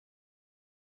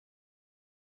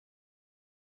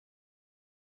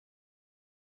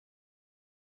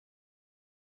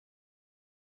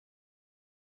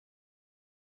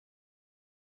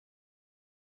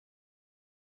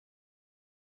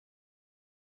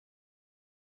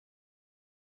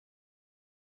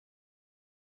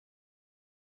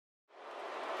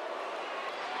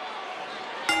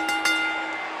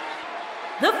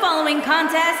The following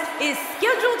contest is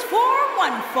scheduled for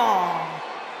one fall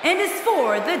and is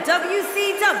for the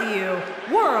WCW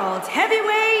World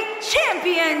Heavyweight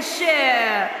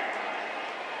Championship.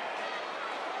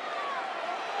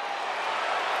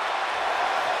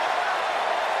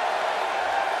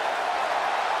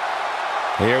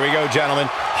 Here we go, gentlemen.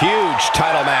 Huge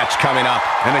title match coming up.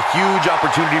 And a huge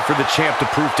opportunity for the champ to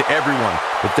prove to everyone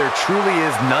that there truly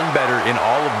is none better in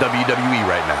all of WWE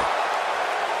right now.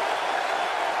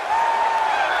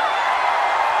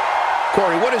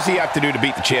 Corey, what does he have to do to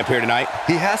beat the champ here tonight?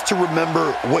 He has to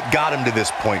remember what got him to this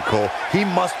point, Cole. He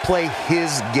must play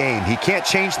his game. He can't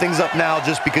change things up now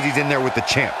just because he's in there with the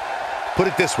champ. Put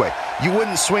it this way, you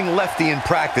wouldn't swing lefty in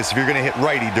practice if you're going to hit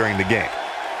righty during the game.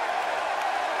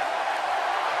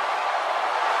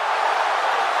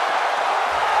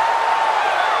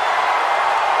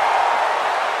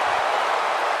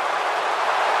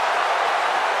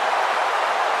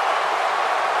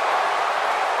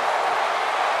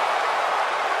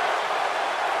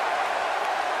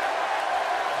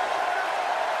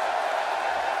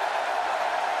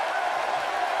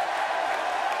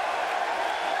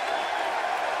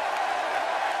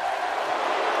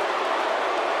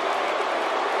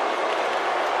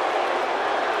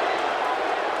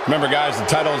 Remember, guys, the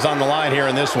title is on the line here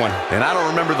in this one. And I don't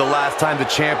remember the last time the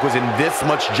champ was in this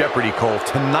much jeopardy, Cole.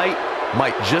 Tonight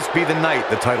might just be the night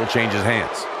the title changes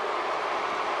hands.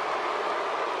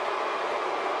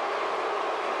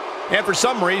 And for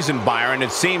some reason, Byron,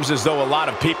 it seems as though a lot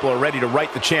of people are ready to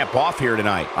write the champ off here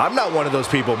tonight. I'm not one of those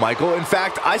people, Michael. In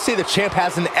fact, I say the champ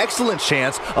has an excellent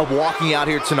chance of walking out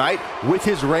here tonight with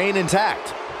his reign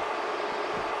intact.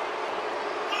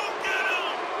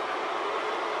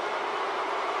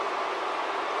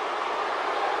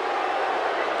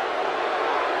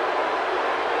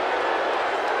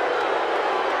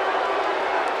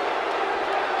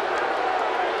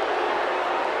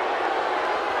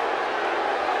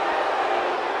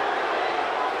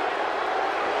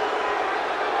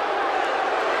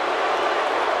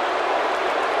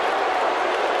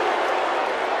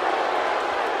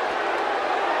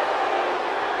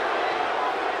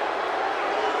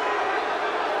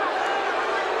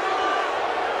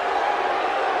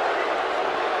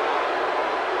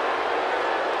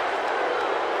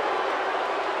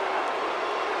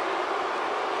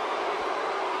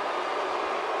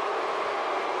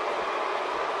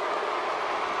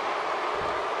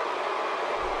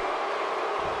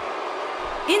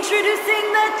 Introducing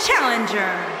the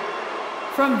challenger,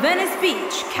 from Venice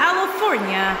Beach,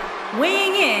 California,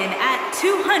 weighing in at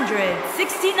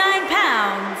 269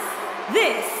 pounds,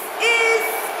 this is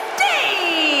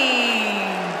Sting!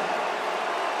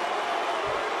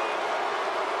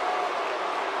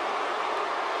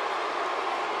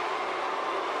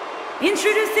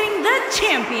 Introducing the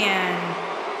champion,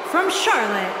 from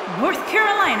Charlotte, North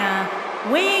Carolina,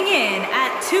 weighing in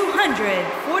at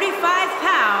 245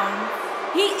 pounds,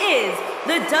 he is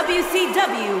the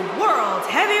WCW World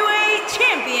Heavyweight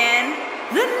Champion,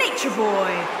 the Nature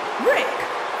Boy, Ric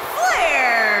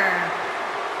Flair.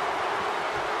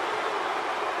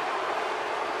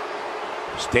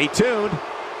 Stay tuned.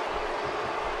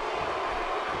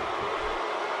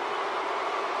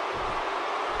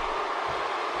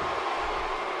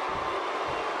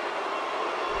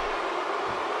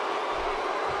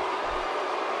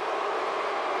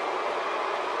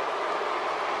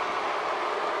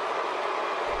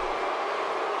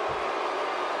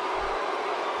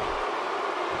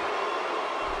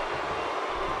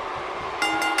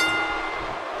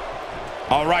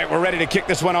 All right, we're ready to kick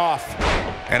this one off.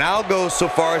 And I'll go so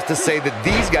far as to say that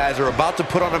these guys are about to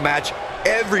put on a match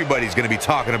everybody's going to be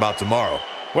talking about tomorrow.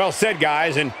 Well said,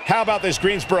 guys. And how about this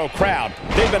Greensboro crowd?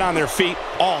 They've been on their feet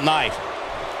all night.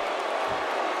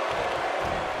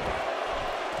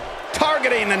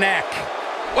 Targeting the neck.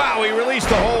 Wow, he released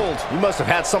the hold. You must have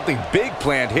had something big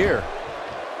planned here.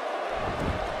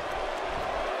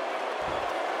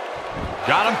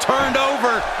 Got him turned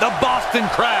over, the Boston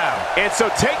Crab. And so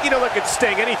taking a look at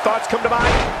Sting, any thoughts come to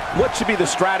mind? What should be the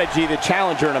strategy, the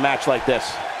challenger in a match like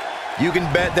this? You can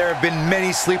bet there have been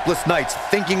many sleepless nights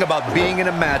thinking about being in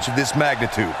a match of this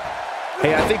magnitude.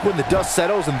 Hey, I think when the dust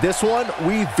settles in this one,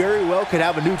 we very well could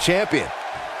have a new champion.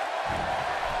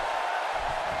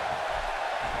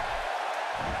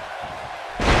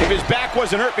 If his back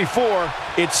wasn't hurt before,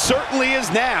 it certainly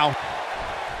is now.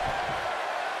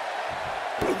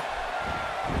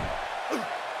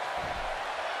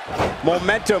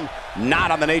 Momentum not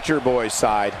on the Nature Boy's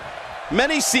side.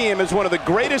 Many see him as one of the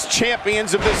greatest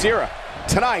champions of this era.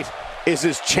 Tonight, is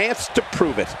his chance to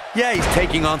prove it. Yeah, he's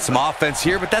taking on some offense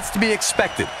here, but that's to be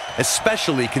expected,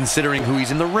 especially considering who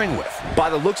he's in the ring with. By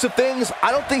the looks of things,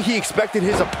 I don't think he expected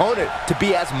his opponent to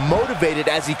be as motivated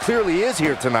as he clearly is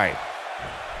here tonight.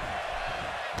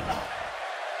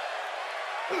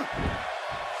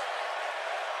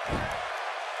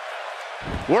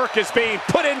 Work is being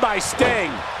put in by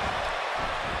Sting.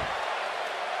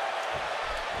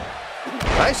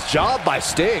 Nice job by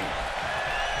Sting.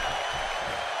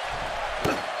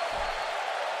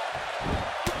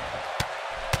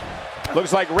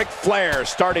 Looks like Ric Flair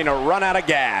starting to run out of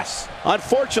gas.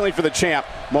 Unfortunately for the champ,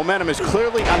 momentum is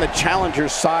clearly on the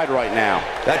challenger's side right now.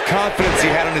 That confidence he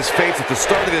had on his face at the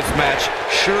start of this match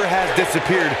sure has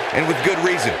disappeared, and with good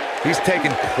reason. He's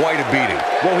taken quite a beating.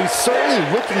 Well, he's certainly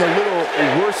looking a little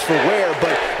worse for wear,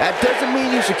 but that doesn't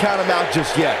mean you should count him out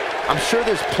just yet. I'm sure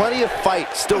there's plenty of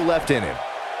fight still left in him.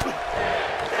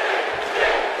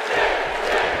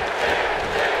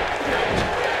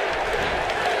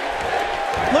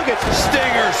 Look at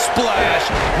Stinger splash.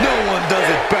 No one does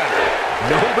it better.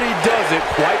 Nobody does it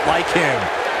quite like him.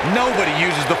 Nobody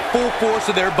uses the full force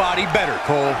of their body better,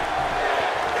 Cole.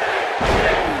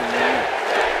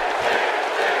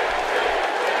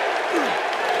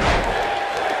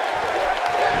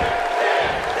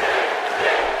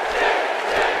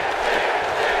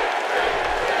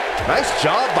 Nice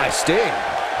job by Sting.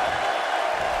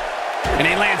 And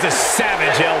he lands a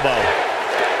savage elbow.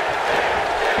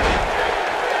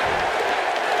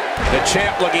 The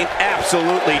champ looking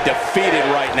absolutely defeated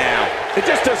right now. It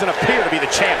just doesn't appear to be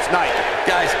the champ's night.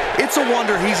 Guys, it's a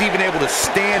wonder he's even able to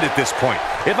stand at this point.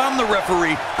 If I'm the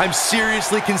referee, I'm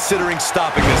seriously considering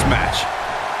stopping this match.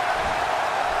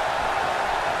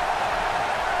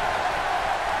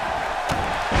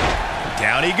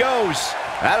 Down he goes.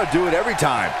 That'll do it every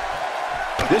time.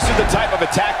 This is the type of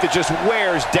attack that just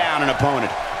wears down an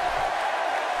opponent.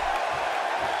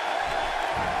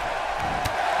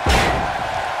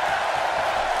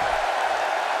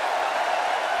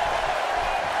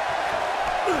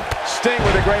 Sting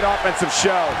with a great offensive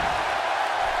show.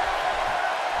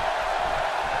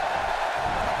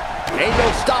 Ain't no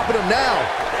stopping him now.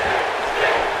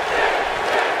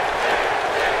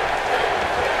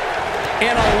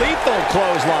 And a lethal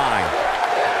clothesline.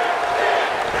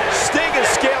 Sting is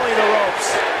scaling the ropes.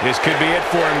 This could be it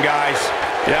for him, guys.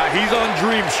 Yeah, he's on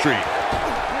Dream Street.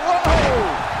 Whoa!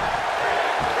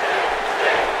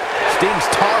 Sting's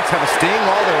taunts have a sting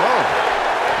all their own.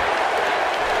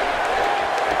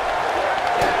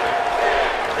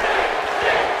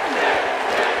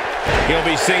 He'll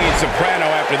be singing soprano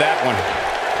after that one.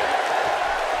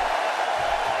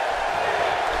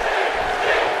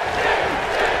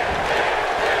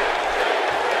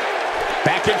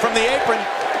 Back in from the apron.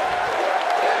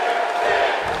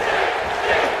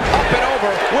 Up and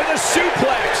over with a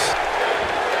suplex.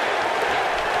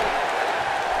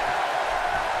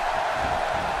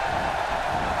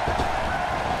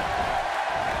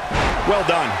 Well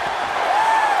done.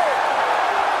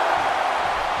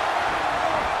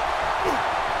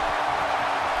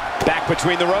 Back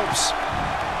between the ropes.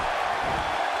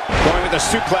 Going with a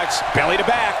suplex, belly to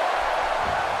back.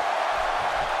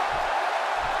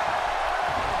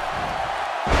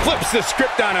 Flips the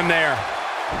script on him there.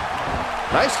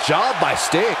 Nice job by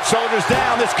Sting. Shoulders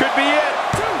down, this could be it.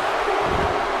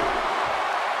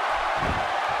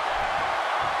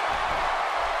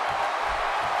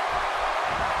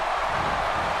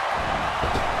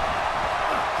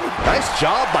 Nice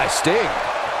job by Sting.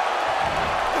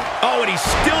 Oh, and he's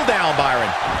still down, Byron.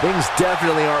 Things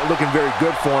definitely aren't looking very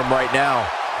good for him right now.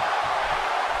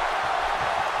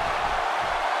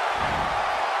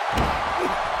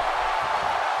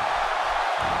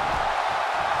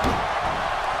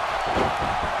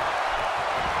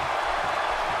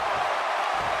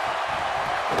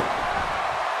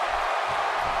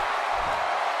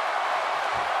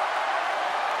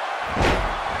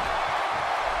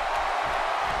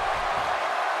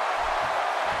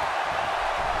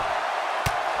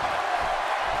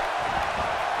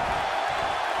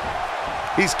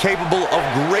 He's capable of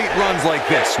great runs like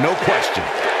this, no question.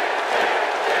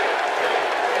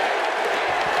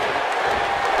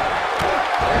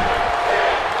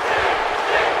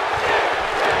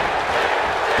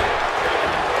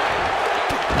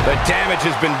 The damage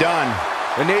has been done.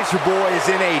 The Nature Boy is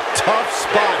in a tough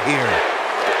spot here.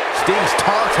 Sting's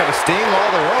taunts have a sting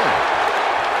all their own.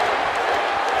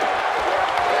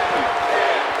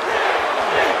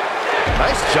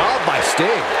 Nice job by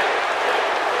Sting.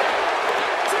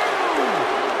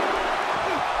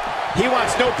 He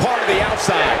wants no part of the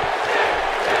outside.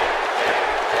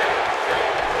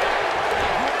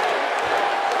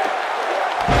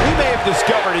 He may have have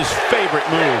discovered his favorite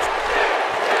move.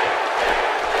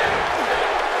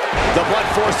 The blunt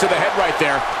force to the head right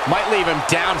there might leave him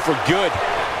down for good.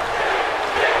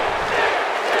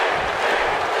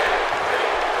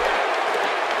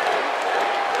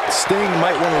 Sting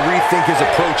might want to rethink his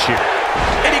approach here.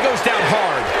 And he goes down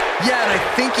hard. Yeah, and I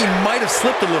think he might have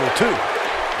slipped a little too.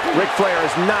 Ric Flair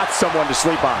is not someone to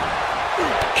sleep on.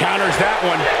 Counters that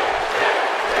one.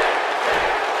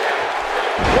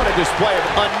 What a display of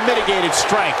unmitigated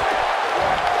strength.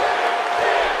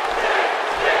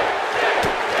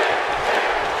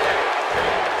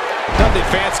 Nothing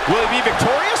fancy. Will he be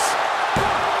victorious?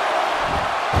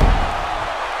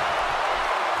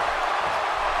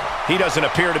 He doesn't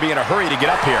appear to be in a hurry to get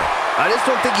up here. I just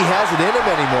don't think he has it in him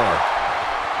anymore.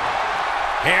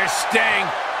 Here's Sting,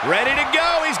 ready to go.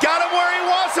 He's got him where he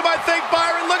wants him, I think,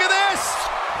 Byron. Look at this.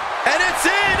 And it's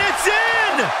in, it's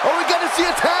in. Oh, we got to see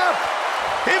a tap.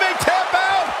 He may tap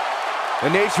out. The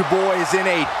Nature Boy is in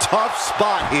a tough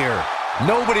spot here.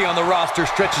 Nobody on the roster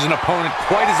stretches an opponent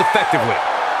quite as effectively.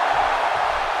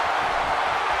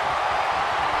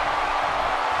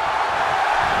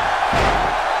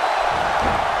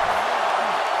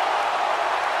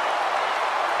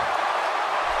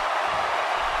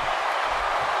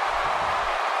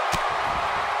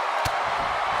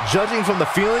 Judging from the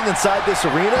feeling inside this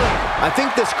arena, I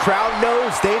think this crowd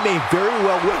knows they may very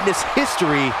well witness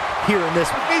history here in this.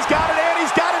 He's got it in,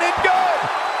 he's got it in good.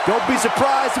 Don't be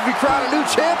surprised if we crown a new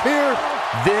champ here.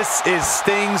 This is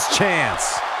Sting's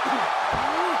chance.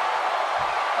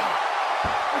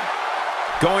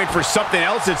 Going for something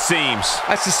else, it seems.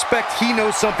 I suspect he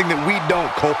knows something that we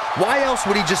don't, Cole. Why else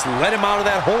would he just let him out of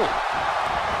that hole?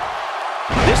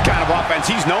 This kind of offense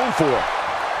he's known for.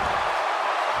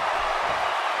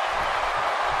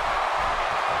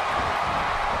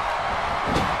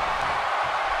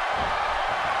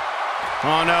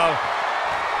 Oh, no.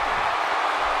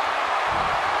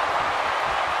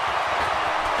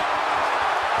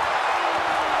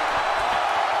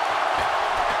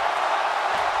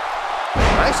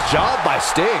 Nice job by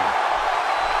Sting.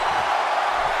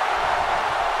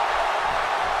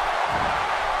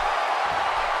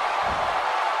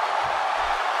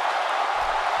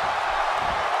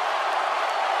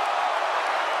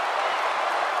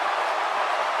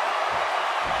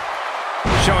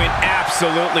 Showing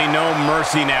absolutely no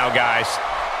mercy now, guys.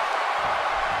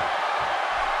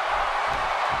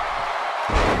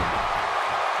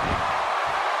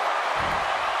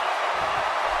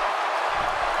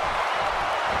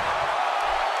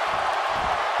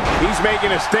 He's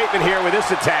making a statement here with this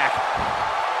attack.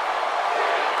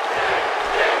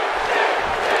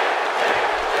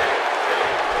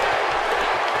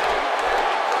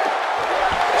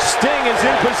 Sting is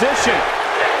in position.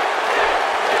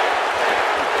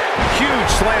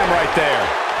 Huge slam right there.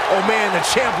 Oh man, the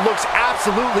champ looks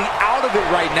absolutely out of it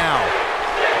right now.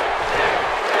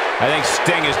 I think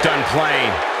Sting is done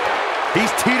playing. He's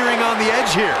teetering on the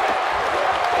edge here.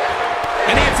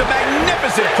 And he hits a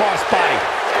magnificent crossbody.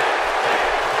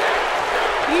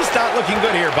 He's not looking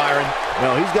good here, Byron.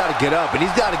 No, he's got to get up, and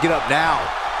he's got to get up now.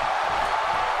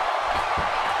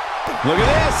 Look at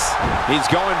this. He's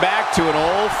going back to an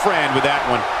old friend with that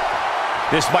one.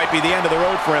 This might be the end of the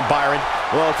road for him, Byron.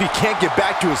 Well, if he can't get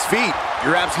back to his feet,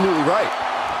 you're absolutely right.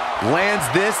 Lands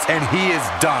this, and he is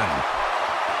done.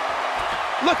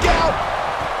 Look out!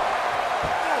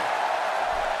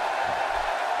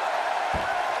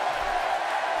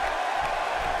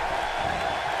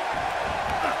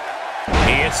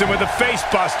 He hits him with a face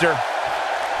buster.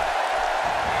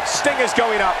 Sting is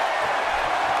going up.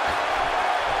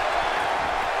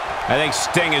 I think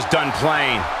Sting is done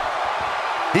playing.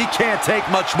 He can't take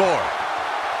much more.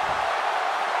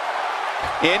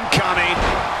 Incoming.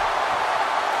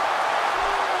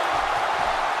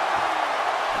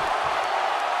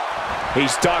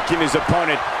 He's stalking his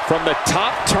opponent from the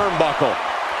top turnbuckle.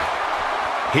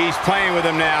 He's playing with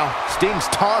him now. Sting's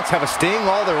taunts have a sting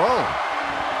all their own.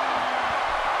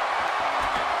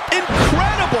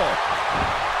 Incredible!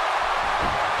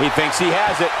 He thinks he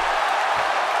has it.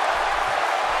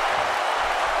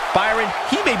 Byron,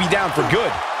 he may be down for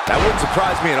good. That wouldn't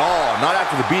surprise me at all, not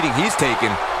after the beating he's taken.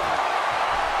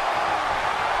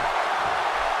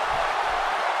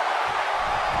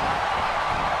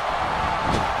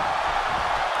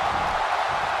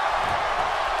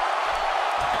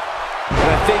 And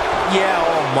I think, yeah,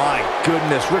 oh my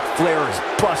goodness, Ric Flair is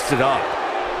busted up.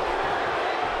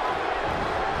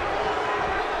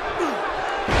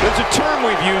 There's a term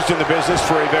we've used in the business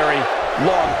for a very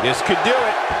long. This could do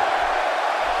it.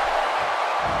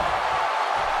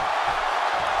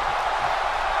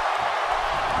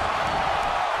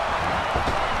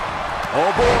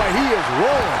 Oh boy, he is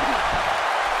rolling.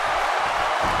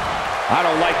 I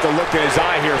don't like the look in his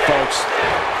eye here, folks.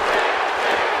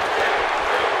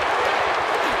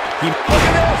 Look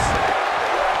at this!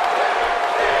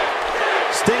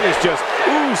 Sting is just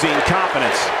oozing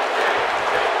confidence.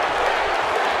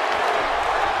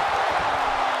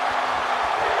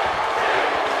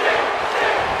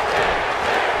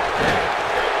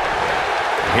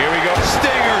 Here we go.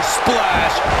 Stinger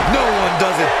splash. No one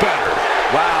does it better.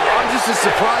 Wow, I'm just as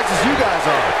surprised as you guys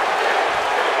are.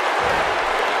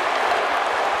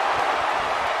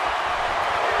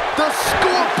 The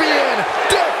Scorpion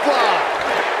Deathlock!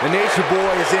 The Nature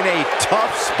Boy is in a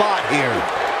tough spot here.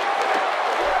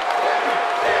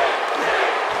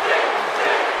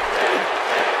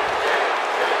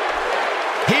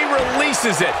 He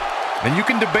releases it. And you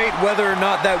can debate whether or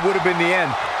not that would have been the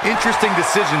end. Interesting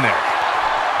decision there.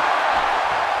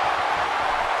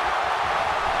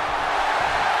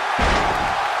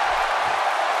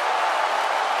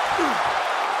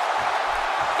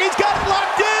 He's got it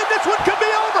locked in. This one could be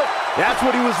over. That's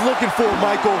what he was looking for,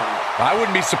 Michael. I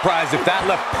wouldn't be surprised if that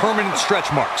left permanent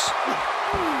stretch marks.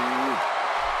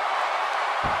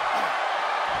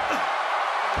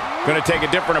 Going to take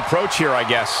a different approach here, I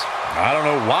guess. I don't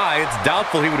know why. It's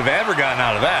doubtful he would have ever gotten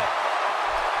out of that.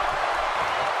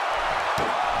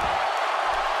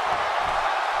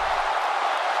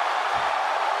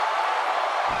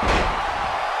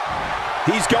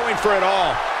 He's going for it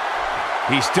all.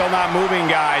 He's still not moving,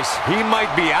 guys. He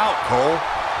might be out, Cole.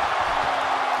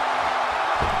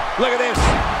 Look at this.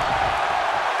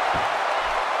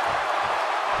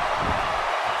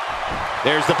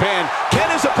 There's the pin. Can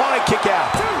his opponent kick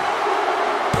out?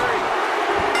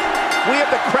 We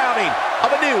have the crowning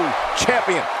of a new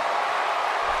champion.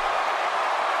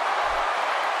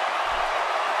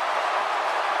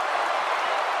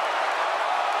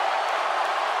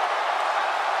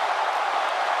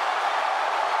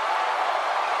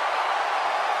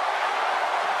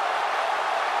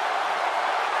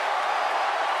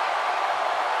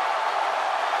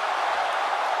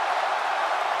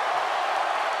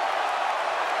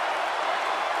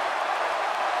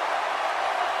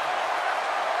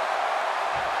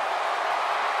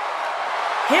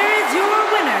 Here is your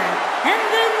winner, and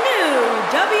the new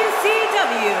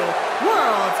WCW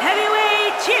World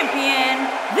Heavyweight Champion,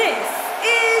 this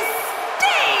is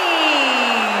Sting!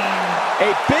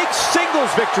 A big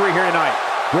singles victory here tonight.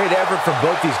 Great effort from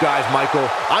both these guys, Michael.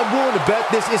 I'm willing to bet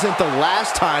this isn't the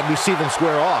last time we see them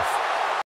square off.